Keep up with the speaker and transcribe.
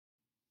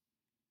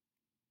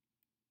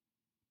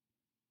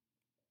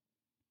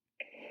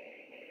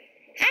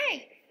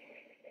Hi!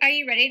 Are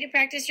you ready to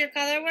practice your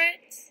color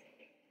words?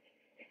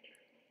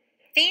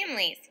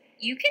 Families,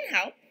 you can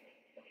help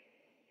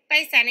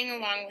by signing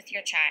along with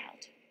your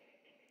child.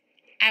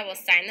 I will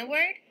sign the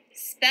word,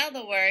 spell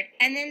the word,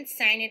 and then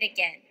sign it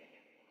again.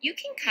 You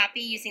can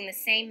copy using the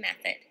same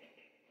method.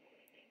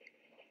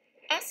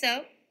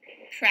 Also,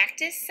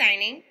 practice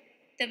signing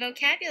the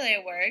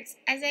vocabulary words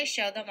as I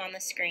show them on the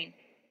screen.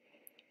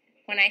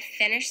 When I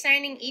finish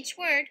signing each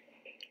word,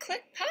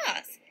 click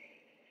pause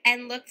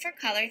and look for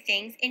color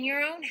things in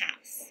your own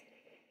house.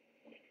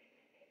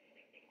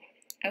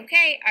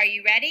 Okay, are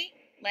you ready?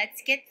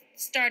 Let's get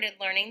started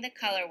learning the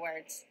color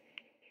words.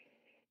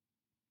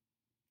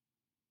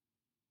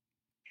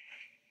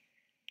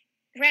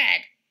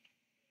 Red.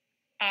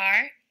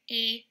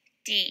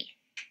 R-E-D.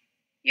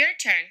 Your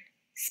turn.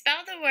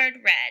 Spell the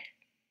word red.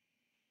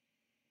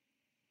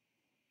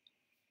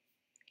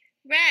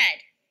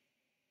 Red.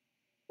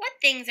 What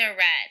things are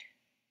red?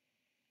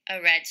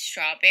 A red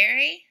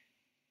strawberry,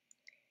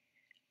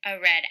 a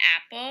red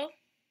apple,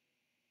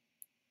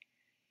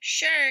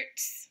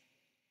 shirts,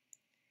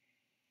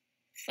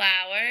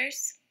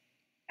 flowers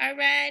are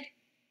red,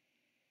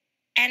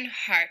 and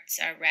hearts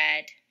are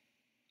red.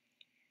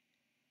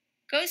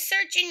 Go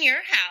search in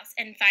your house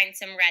and find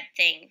some red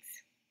things.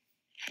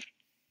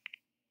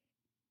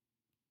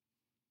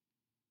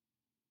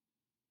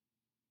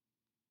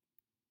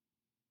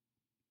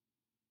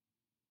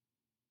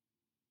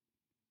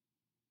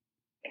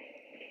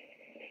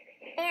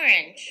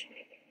 Orange.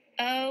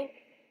 O-R-A-N-G-E.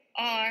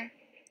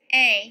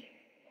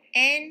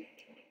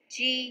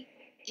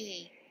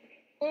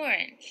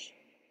 Orange.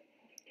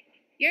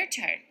 Your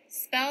turn.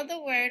 Spell the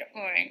word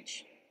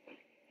orange.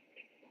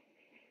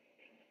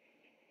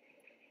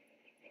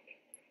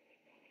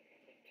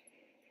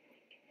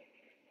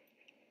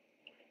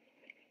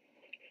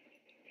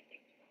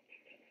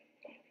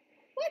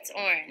 What's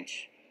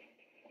orange?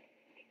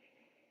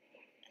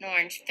 An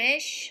orange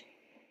fish.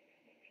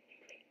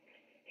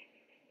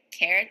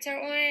 Carrots are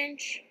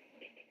orange.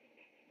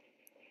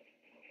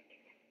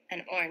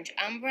 An orange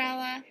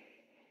umbrella.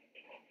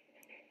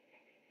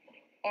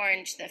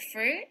 Orange the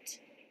fruit.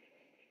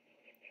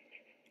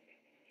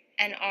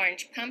 An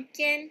orange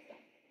pumpkin.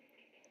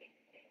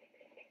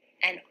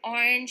 And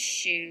orange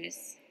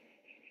shoes.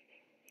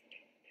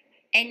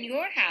 In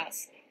your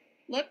house,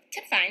 look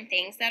to find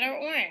things that are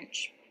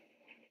orange.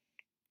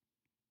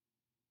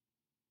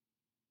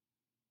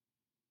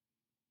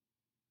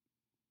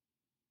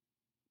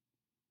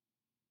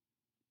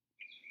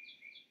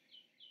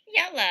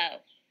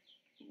 Yellow.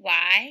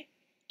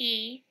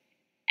 Y-E-L-L-O-W.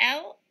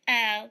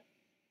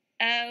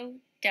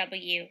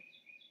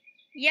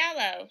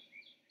 Yellow.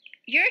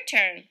 Your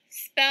turn.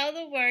 Spell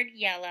the word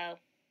yellow.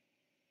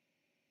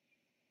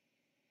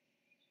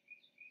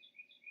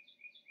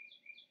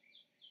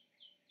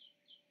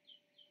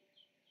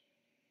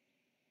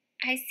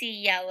 I see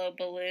yellow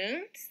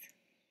balloons,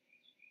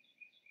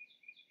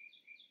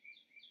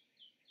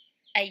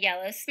 a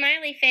yellow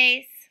smiley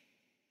face,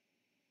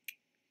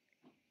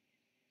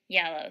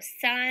 yellow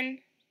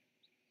sun,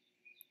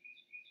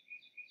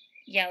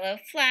 yellow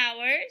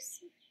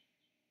flowers,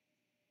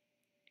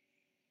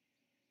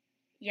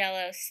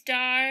 yellow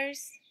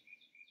stars,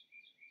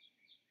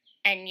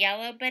 and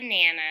yellow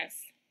bananas.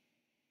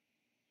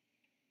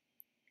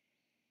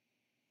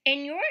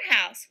 In your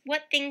house,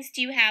 what things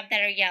do you have that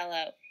are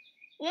yellow?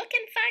 Look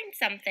and find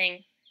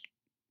something.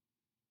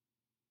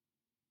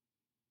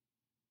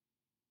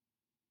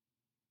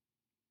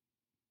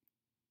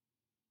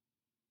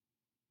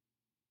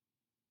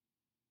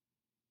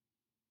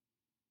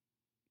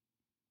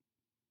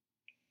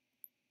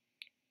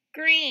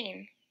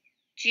 Green.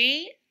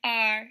 G-R-E-E-N.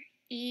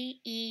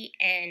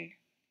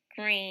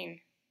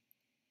 Green.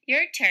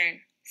 Your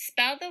turn.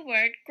 Spell the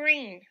word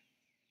green.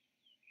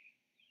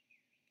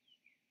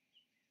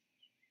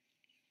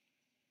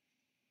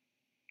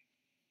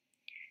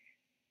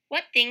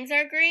 What things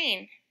are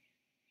green?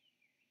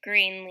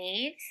 Green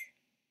leaves,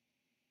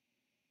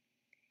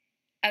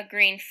 a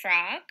green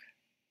frog,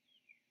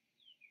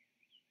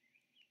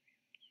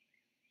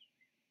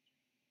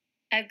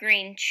 a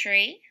green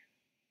tree,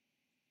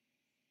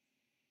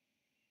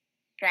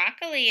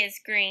 broccoli is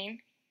green,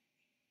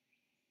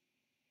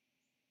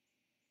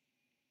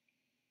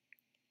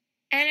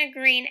 and a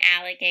green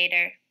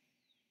alligator.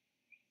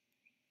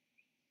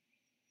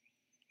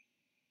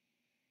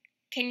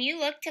 Can you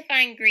look to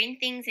find green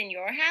things in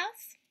your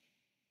house?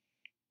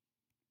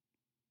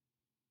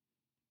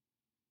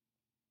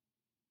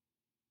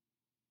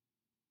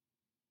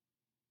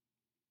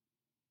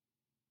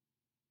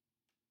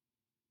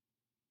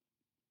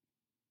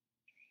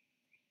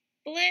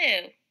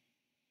 Blue.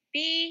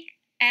 B-L-U-E.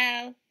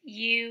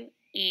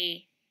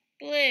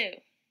 Blue.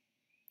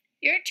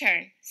 Your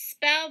turn.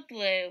 Spell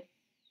blue.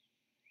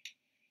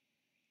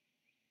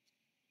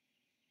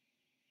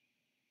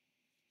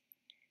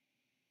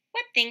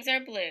 What things are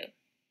blue?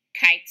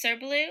 Kites are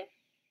blue.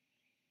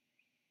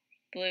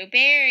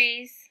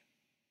 Blueberries.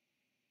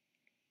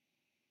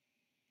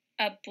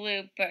 A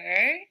blue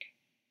bird.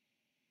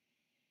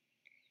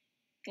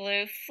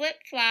 Blue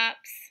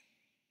flip-flops.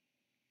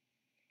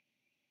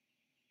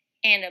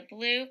 and a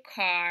blue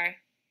car.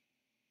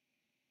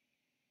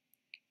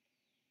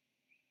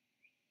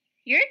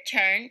 Your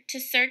turn to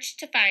search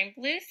to find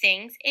blue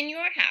things in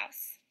your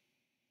house.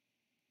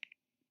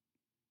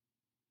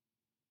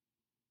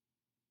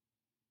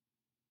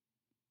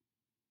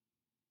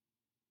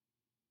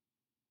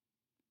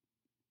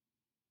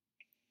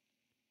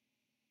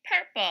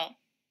 Purple.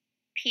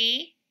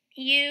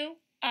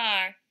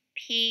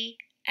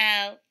 Purple.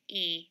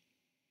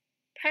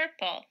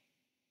 Purple.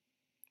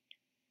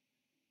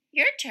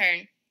 Your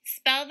turn.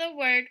 Spell the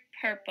word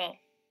purple.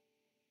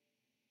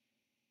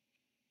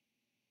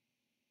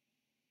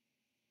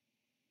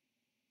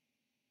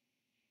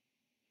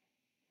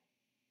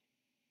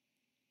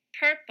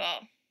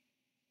 Purple.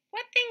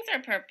 What things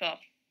are purple?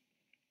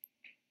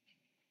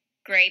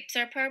 Grapes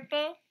are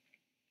purple.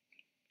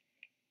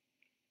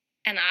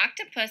 An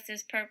octopus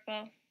is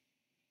purple.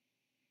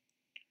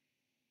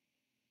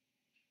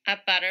 A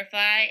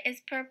butterfly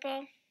is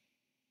purple.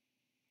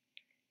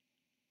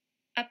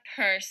 A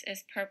purse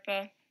is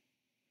purple.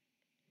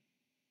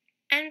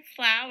 And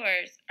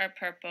flowers are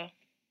purple.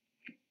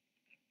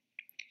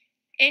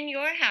 In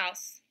your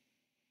house,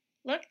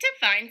 look to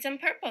find some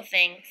purple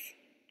things.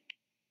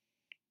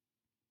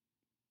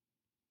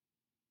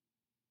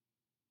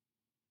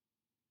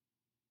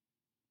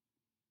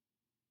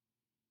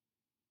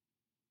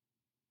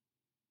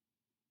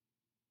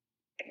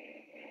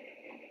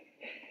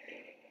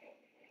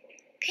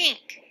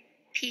 Pink.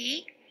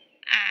 P-I-N-K.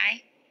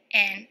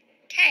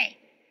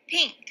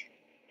 Pink.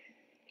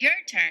 Your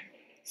turn.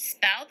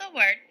 Spell the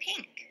word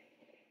pink.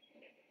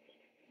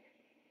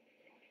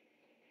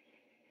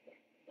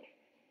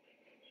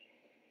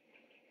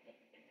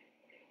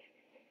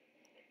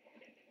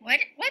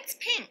 What's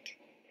pink?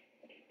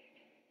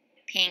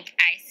 Pink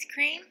ice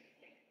cream.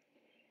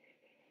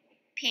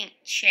 Pink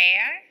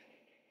chair.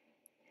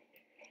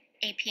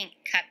 A pink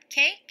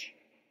cupcake.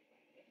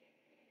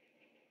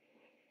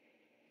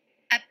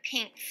 A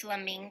pink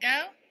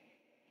flamingo.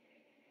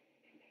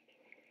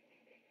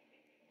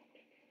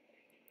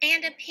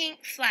 And a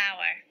pink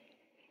flower.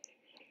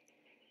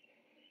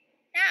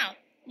 Now,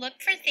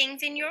 look for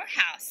things in your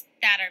house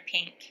that are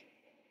pink.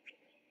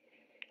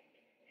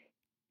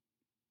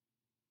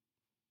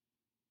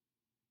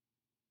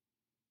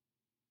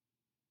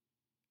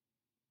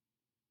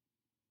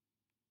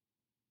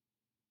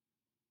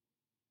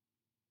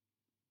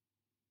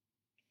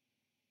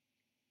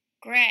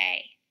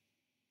 Gray.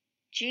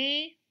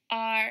 G-R-A-Y.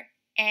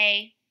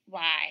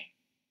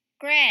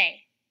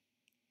 Gray.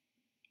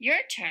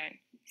 Your turn.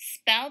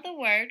 Spell the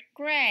word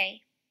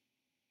gray.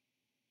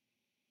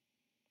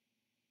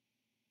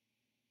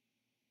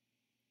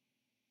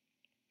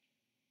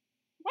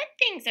 What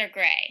things are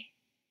gray?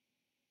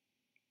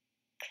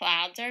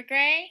 Clouds are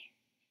gray.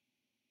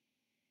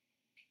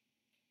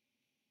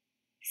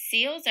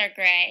 Seals are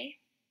gray.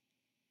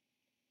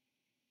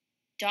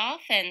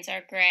 Dolphins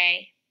are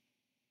gray.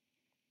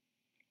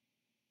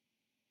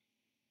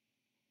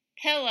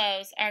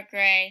 Pillows are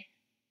gray.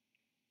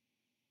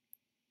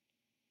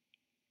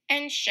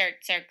 And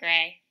shirts are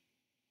gray.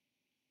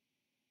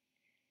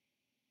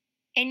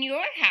 In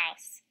your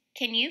house,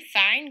 can you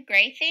find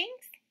gray things?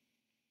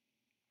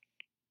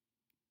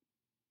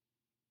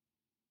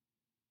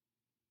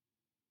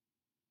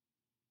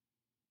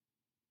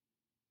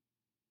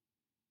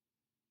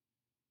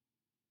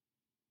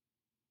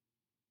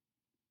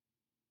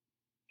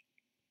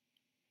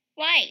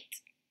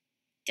 White.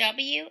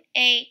 W-H-I-T-E.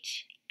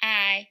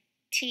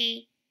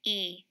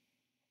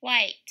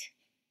 White.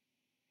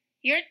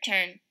 Your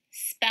turn.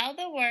 Spell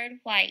the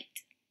word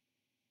white.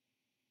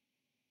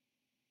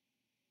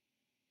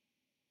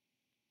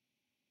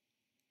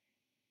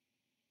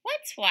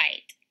 What's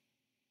white?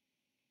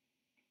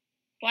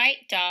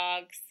 White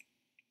dogs.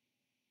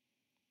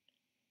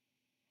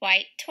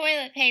 White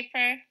toilet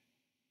paper.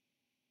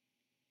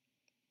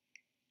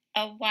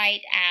 A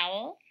white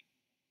owl.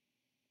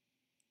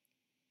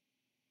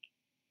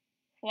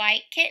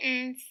 White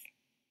kittens.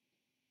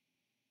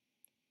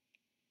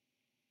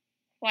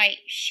 White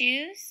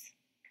shoes.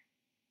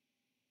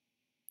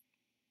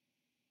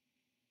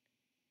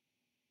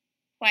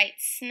 White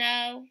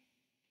snow.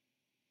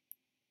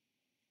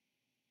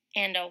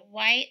 And a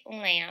white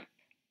lamp.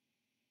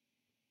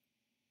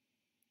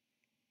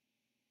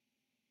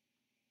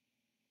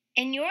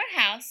 In your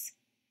house,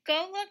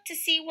 go look to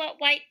see what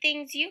white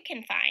things you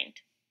can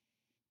find.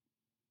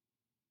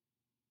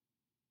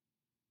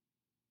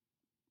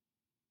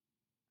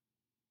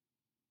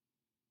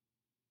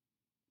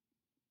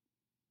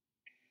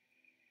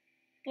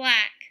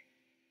 Black.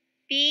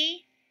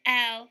 B-L-A-C-K.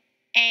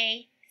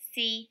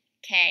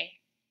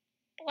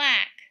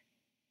 Black.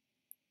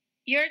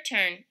 Your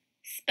turn.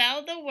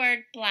 Spell the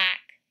word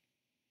black.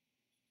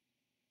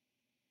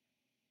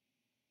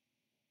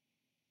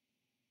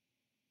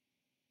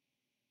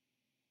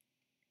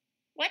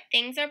 What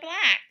things are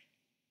black?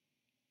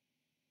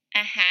 A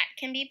hat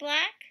can be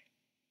black.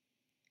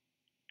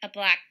 A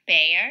black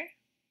bear.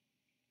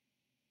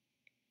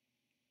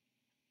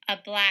 A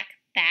black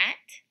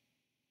bat.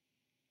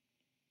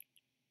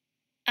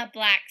 A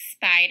black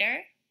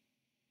spider.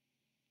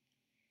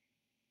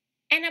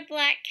 and a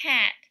black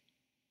cat.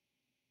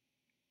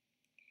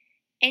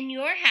 In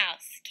your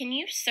house, can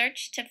you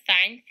search to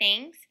find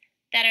things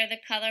that are the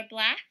color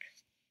black?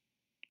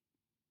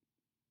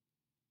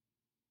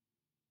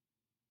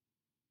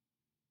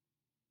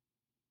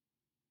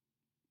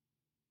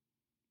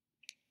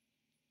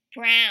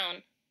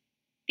 Brown.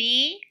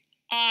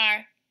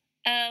 B-R-O-W-N.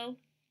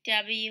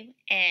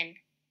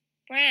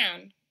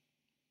 Brown.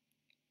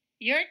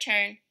 Your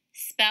turn.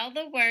 Spell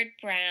the word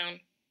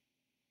brown.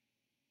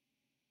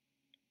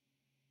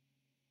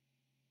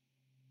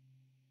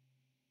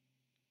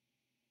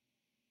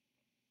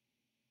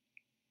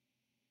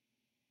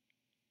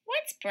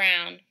 What's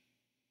brown?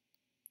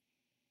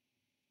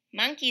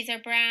 Monkeys are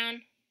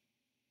brown.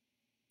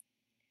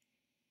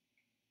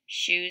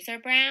 Shoes are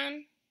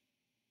brown.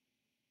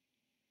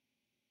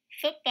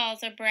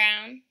 Footballs are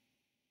brown.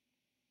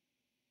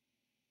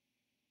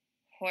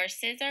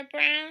 Horses are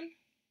brown.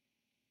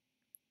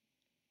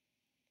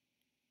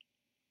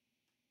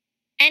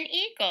 And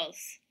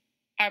eagles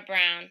are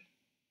brown.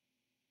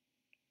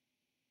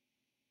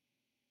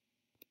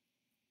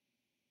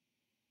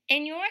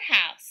 In your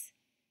house,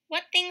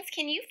 what things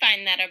can you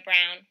find that are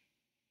brown?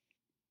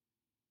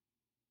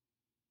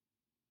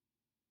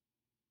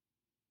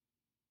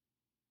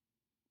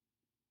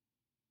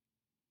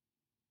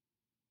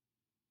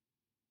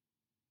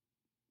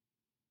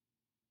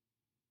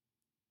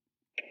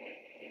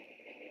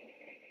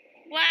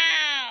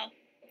 Wow!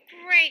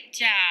 Great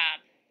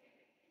job!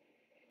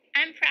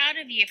 I'm proud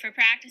of you for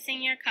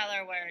practicing your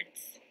color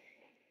words.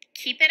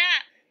 Keep it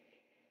up!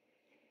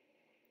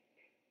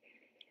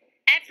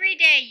 Every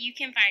day you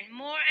can find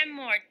more and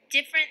more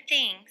different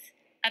things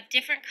of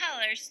different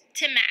colors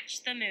to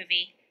match the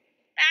movie.